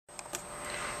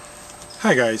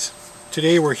Hi guys,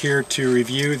 today we're here to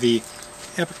review the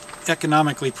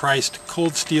economically priced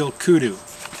cold steel Kudu.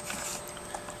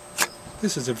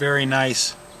 This is a very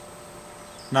nice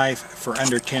knife for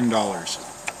under $10.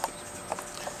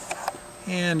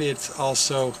 And it's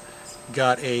also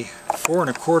got a 4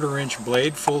 1/4 inch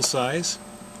blade, full size.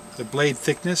 The blade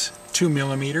thickness 2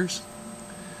 millimeters.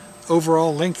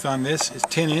 Overall length on this is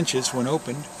 10 inches when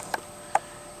opened.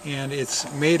 And it's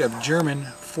made of German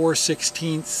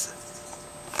 4116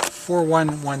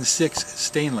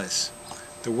 stainless.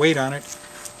 The weight on it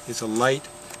is a light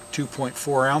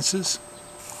 2.4 ounces.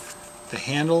 The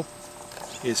handle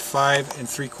is 5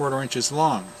 3/4 inches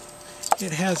long.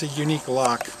 It has a unique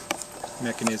lock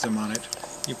mechanism on it.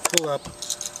 You pull up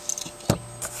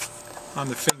on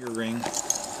the finger ring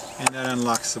and that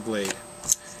unlocks the blade.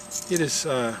 It has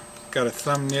got a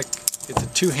thumb nick. It's a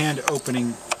two-hand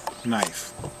opening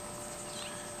knife.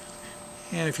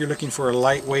 And if you're looking for a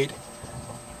lightweight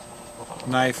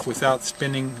knife without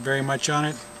spending very much on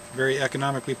it, very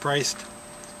economically priced,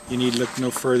 you need look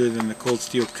no further than the cold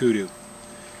steel Kudu.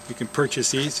 You can purchase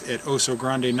these at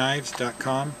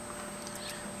OsoGrandeKnives.com,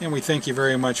 and we thank you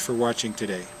very much for watching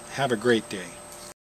today. Have a great day.